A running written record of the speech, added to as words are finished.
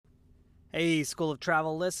Hey, School of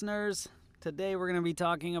Travel listeners. Today we're going to be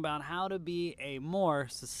talking about how to be a more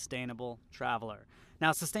sustainable traveler.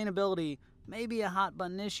 Now, sustainability may be a hot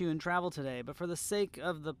button issue in travel today, but for the sake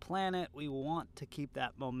of the planet, we want to keep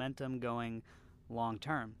that momentum going long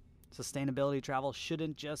term. Sustainability travel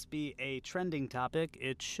shouldn't just be a trending topic,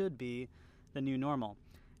 it should be the new normal.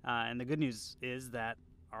 And the good news is that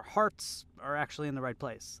our hearts are actually in the right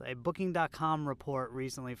place. A Booking.com report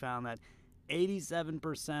recently found that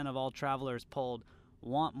 87% of all travelers polled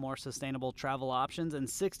want more sustainable travel options, and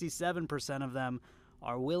 67% of them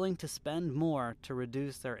are willing to spend more to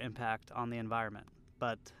reduce their impact on the environment.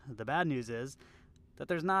 But the bad news is that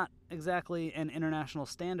there's not exactly an international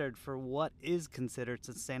standard for what is considered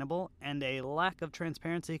sustainable, and a lack of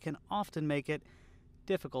transparency can often make it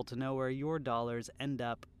difficult to know where your dollars end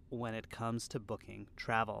up when it comes to booking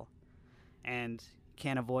travel. And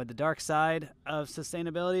can't avoid the dark side of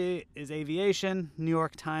sustainability is aviation. New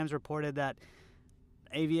York Times reported that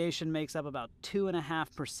aviation makes up about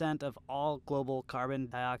 2.5% of all global carbon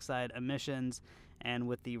dioxide emissions. And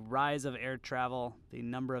with the rise of air travel, the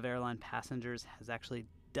number of airline passengers has actually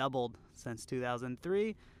doubled since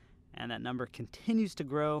 2003. And that number continues to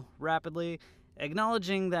grow rapidly.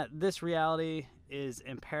 Acknowledging that this reality is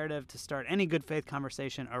imperative to start any good faith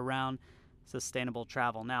conversation around sustainable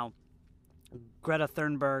travel. Now, Greta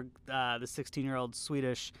Thunberg, the 16-year-old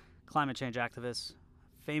Swedish climate change activist,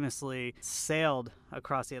 famously sailed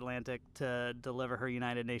across the Atlantic to deliver her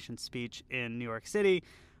United Nations speech in New York City.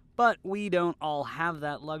 But we don't all have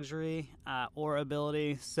that luxury or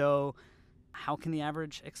ability. So how can the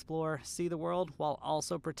average explorer see the world while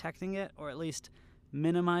also protecting it, or at least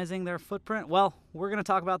minimizing their footprint? Well, we're going to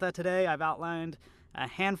talk about that today. I've outlined a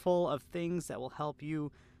handful of things that will help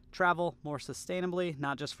you travel more sustainably,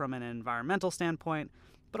 not just from an environmental standpoint,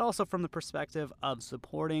 but also from the perspective of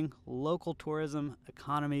supporting local tourism,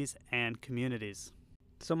 economies, and communities.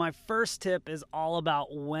 So my first tip is all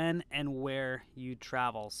about when and where you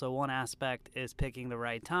travel. So one aspect is picking the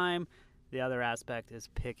right time. The other aspect is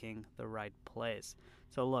picking the right place.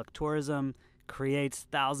 So look, tourism creates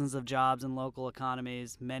thousands of jobs in local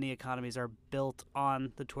economies. Many economies are built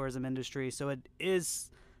on the tourism industry, so it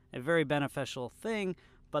is a very beneficial thing,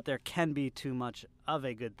 but there can be too much of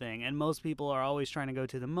a good thing. And most people are always trying to go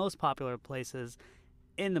to the most popular places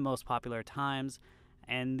in the most popular times,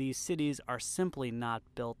 and these cities are simply not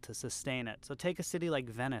built to sustain it. So take a city like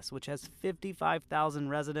Venice, which has 55,000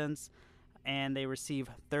 residents, and they receive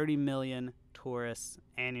 30 million tourists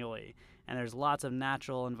annually. And there's lots of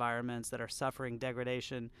natural environments that are suffering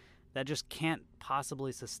degradation that just can't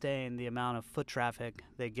possibly sustain the amount of foot traffic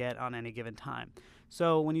they get on any given time.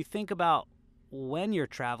 So when you think about when you're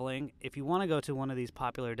traveling, if you want to go to one of these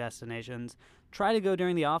popular destinations, try to go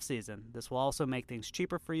during the off season. This will also make things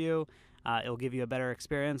cheaper for you. It'll give you a better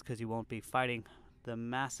experience because you won't be fighting the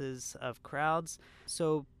masses of crowds.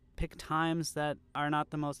 So pick times that are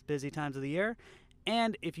not the most busy times of the year.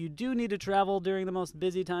 And if you do need to travel during the most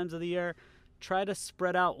busy times of the year, try to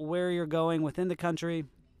spread out where you're going within the country.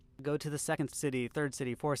 Go to the second city, third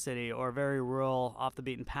city, fourth city, or very rural, off the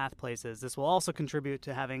beaten path places. This will also contribute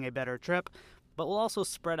to having a better trip, but will also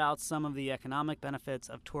spread out some of the economic benefits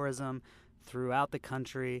of tourism throughout the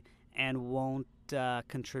country and won't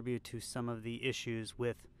contribute to some of the issues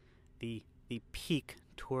with the peak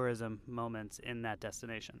tourism moments in that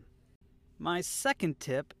destination. My second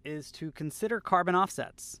tip is to consider carbon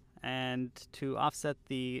offsets and to offset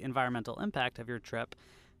the environmental impact of your trip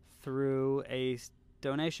through a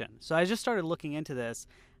donation. So I just started looking into this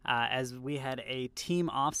as we had a team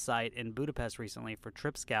offsite in Budapest recently for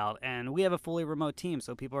Trip Scout, and we have a fully remote team,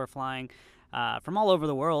 so people are flying from all over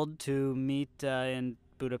the world to meet in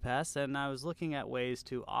Budapest, and I was looking at ways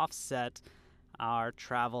to offset our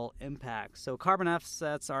travel impact. So carbon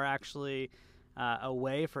offsets are actually a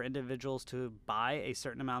way for individuals to buy a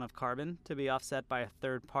certain amount of carbon to be offset by a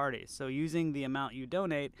third party. So using the amount you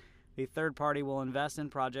donate, the third party will invest in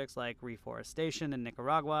projects like reforestation in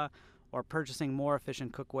Nicaragua or purchasing more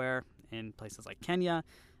efficient cookware in places like Kenya.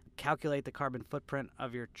 Calculate the carbon footprint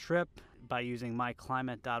of your trip by using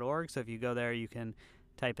myclimate.org. So if you go there, you can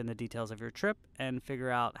type in the details of your trip and figure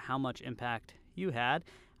out how much impact you had,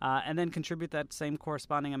 and then contribute that same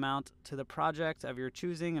corresponding amount to the project of your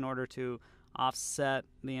choosing in order to offset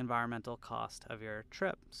the environmental cost of your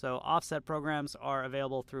trip. So offset programs are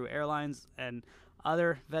available through airlines and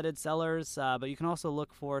other vetted sellers, but you can also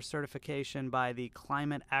look for certification by the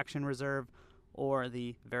Climate Action Reserve or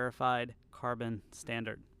the Verified Carbon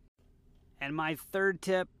Standard. And my third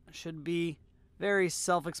tip should be very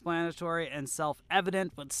self-explanatory and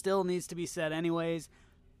self-evident, but still needs to be said anyways.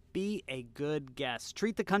 Be a good guest.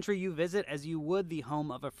 Treat the country you visit as you would the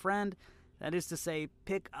home of a friend. That is to say,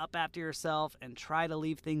 pick up after yourself and try to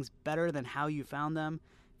leave things better than how you found them.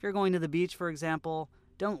 If you're going to the beach, for example,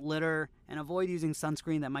 don't litter and avoid using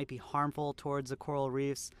sunscreen that might be harmful towards the coral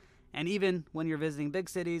reefs. And even when you're visiting big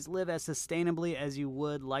cities, live as sustainably as you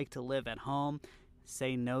would like to live at home.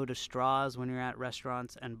 Say no to straws when you're at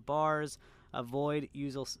restaurants and bars. Avoid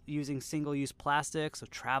using single-use plastic, so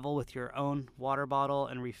travel with your own water bottle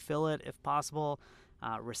and refill it if possible.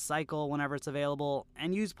 Recycle whenever it's available,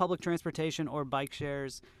 and use public transportation or bike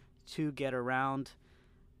shares to get around.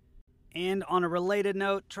 And on a related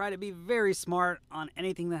note, try to be very smart on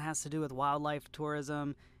anything that has to do with wildlife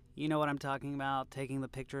tourism. You know what I'm talking about, taking the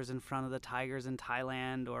pictures in front of the tigers in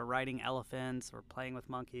Thailand, or riding elephants, or playing with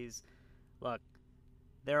monkeys. Look,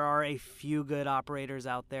 there are a few good operators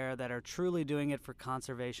out there that are truly doing it for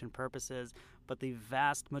conservation purposes, but the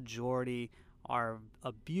vast majority are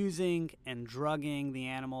abusing and drugging the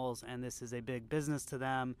animals, and this is a big business to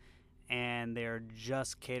them, and they're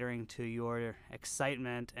just catering to your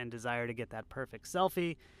excitement and desire to get that perfect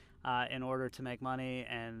selfie in order to make money,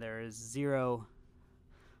 and there is zero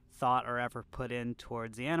thought or effort put in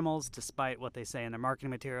towards the animals, despite what they say in their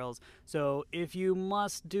marketing materials. So if you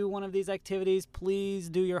must do one of these activities,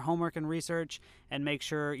 please do your homework and research and make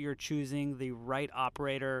sure you're choosing the right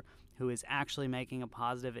operator who is actually making a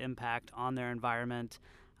positive impact on their environment.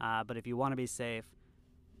 But if you want to be safe,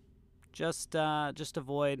 just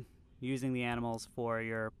avoid using the animals for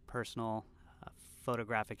your personal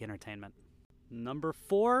photographic entertainment. Number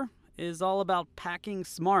 4 is all about packing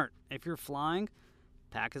smart. If you're flying,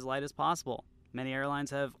 pack as light as possible. Many airlines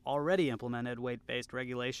have already implemented weight-based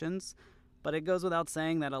regulations, but it goes without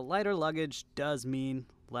saying that a lighter luggage does mean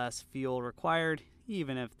less fuel required,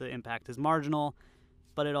 even if the impact is marginal,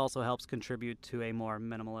 but it also helps contribute to a more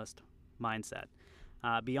minimalist mindset.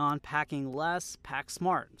 Beyond packing less, pack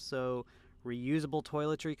smart. So reusable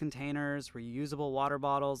toiletry containers, reusable water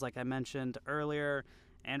bottles, like I mentioned earlier,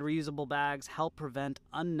 and reusable bags help prevent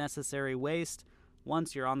unnecessary waste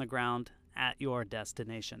once you're on the ground at your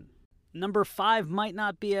destination. Number 5 might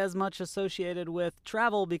not be as much associated with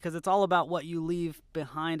travel because it's all about what you leave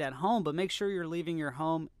behind at home, but make sure you're leaving your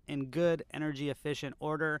home in good energy efficient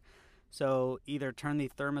order. So either turn the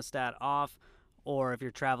thermostat off, or if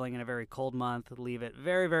you're traveling in a very cold month, leave it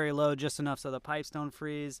very, very low, just enough so the pipes don't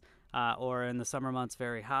freeze, or in the summer months,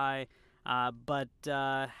 very high. But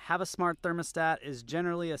have a smart thermostat is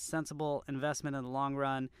generally a sensible investment in the long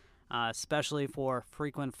run, especially for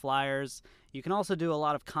frequent flyers. You can also do a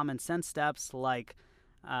lot of common sense steps like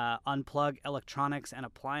unplug electronics and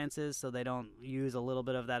appliances so they don't use a little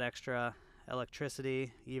bit of that extra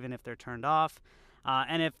electricity even if they're turned off.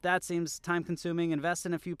 And if that seems time consuming, invest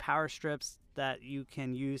in a few power strips that you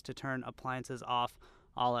can use to turn appliances off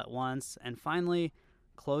all at once. And finally,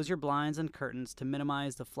 close your blinds and curtains to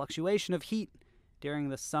minimize the fluctuation of heat during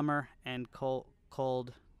the summer and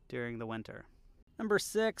cold during the winter. Number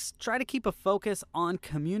 6, try to keep a focus on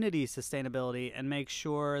community sustainability and make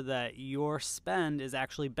sure that your spend is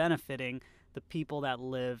actually benefiting the people that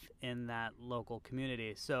live in that local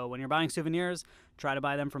community. So when you're buying souvenirs, try to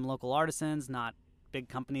buy them from local artisans, not big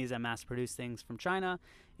companies that mass produce things from China.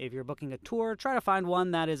 If you're booking a tour, try to find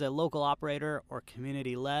one that is a local operator or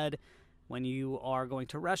community led. When you are going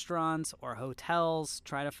to restaurants or hotels,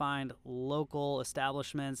 try to find local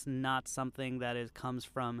establishments, not something that comes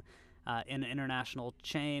from an international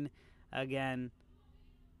chain. Again,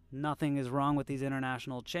 nothing is wrong with these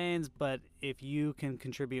international chains, but if you can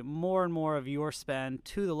contribute more and more of your spend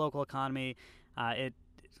to the local economy, it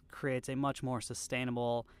creates a much more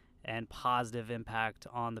sustainable and positive impact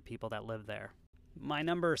on the people that live there. My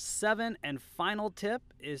number 7 and final tip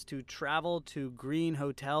is to travel to green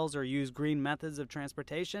hotels or use green methods of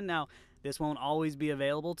transportation. Now, this won't always be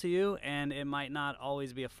available to you, and it might not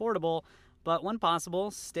always be affordable, but when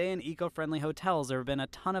possible, stay in eco-friendly hotels. There have been a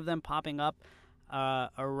ton of them popping up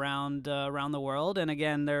around the world, and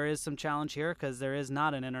again, there is some challenge here because there is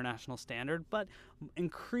not an international standard, but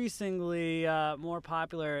increasingly more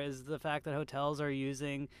popular is the fact that hotels are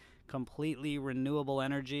using completely renewable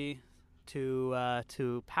energy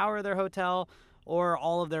to power their hotel, or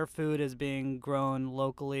all of their food is being grown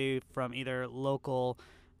locally from either local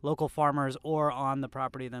farmers or on the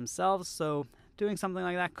property themselves. So doing something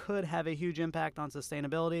like that could have a huge impact on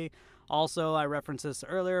sustainability. Also, I referenced this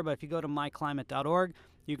earlier, but if you go to myclimate.org,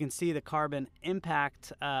 you can see the carbon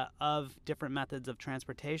impact of different methods of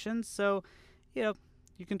transportation. So,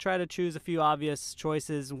 you can try to choose a few obvious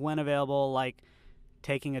choices when available, like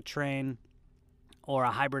taking a train or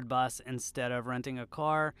a hybrid bus instead of renting a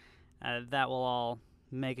car. That will all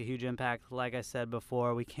make a huge impact. Like I said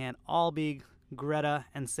before, we can't all be Greta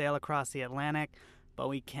and sail across the Atlantic, but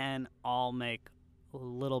we can all make a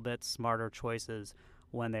little bit smarter choices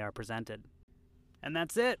when they are presented. And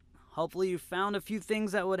that's it. Hopefully you found a few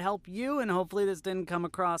things that would help you, and hopefully this didn't come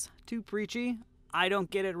across too preachy. I don't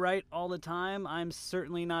get it right all the time. I'm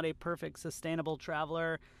certainly not a perfect sustainable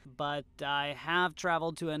traveler, but I have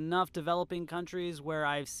traveled to enough developing countries where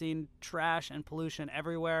I've seen trash and pollution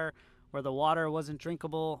everywhere, where the water wasn't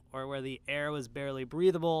drinkable or where the air was barely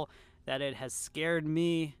breathable, that it has scared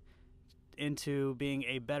me into being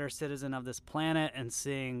a better citizen of this planet and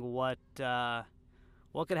seeing what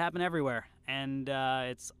could happen everywhere. And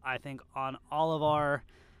it's, I think, on all of our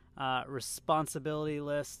responsibility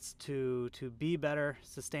lists to be better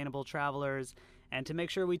sustainable travelers and to make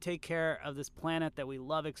sure we take care of this planet that we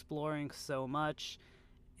love exploring so much.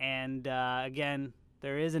 And again,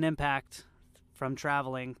 there is an impact from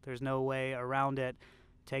traveling. There's no way around it.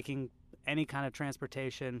 Taking any kind of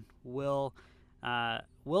transportation will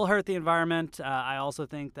hurt the environment. I also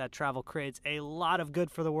think that travel creates a lot of good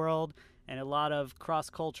for the world and a lot of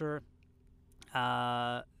cross-culture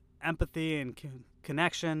empathy and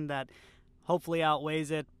connection that hopefully outweighs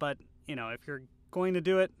it. But, if you're going to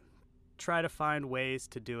do it, try to find ways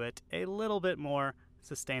to do it a little bit more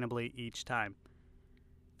sustainably each time.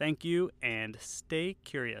 Thank you, and stay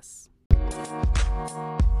curious.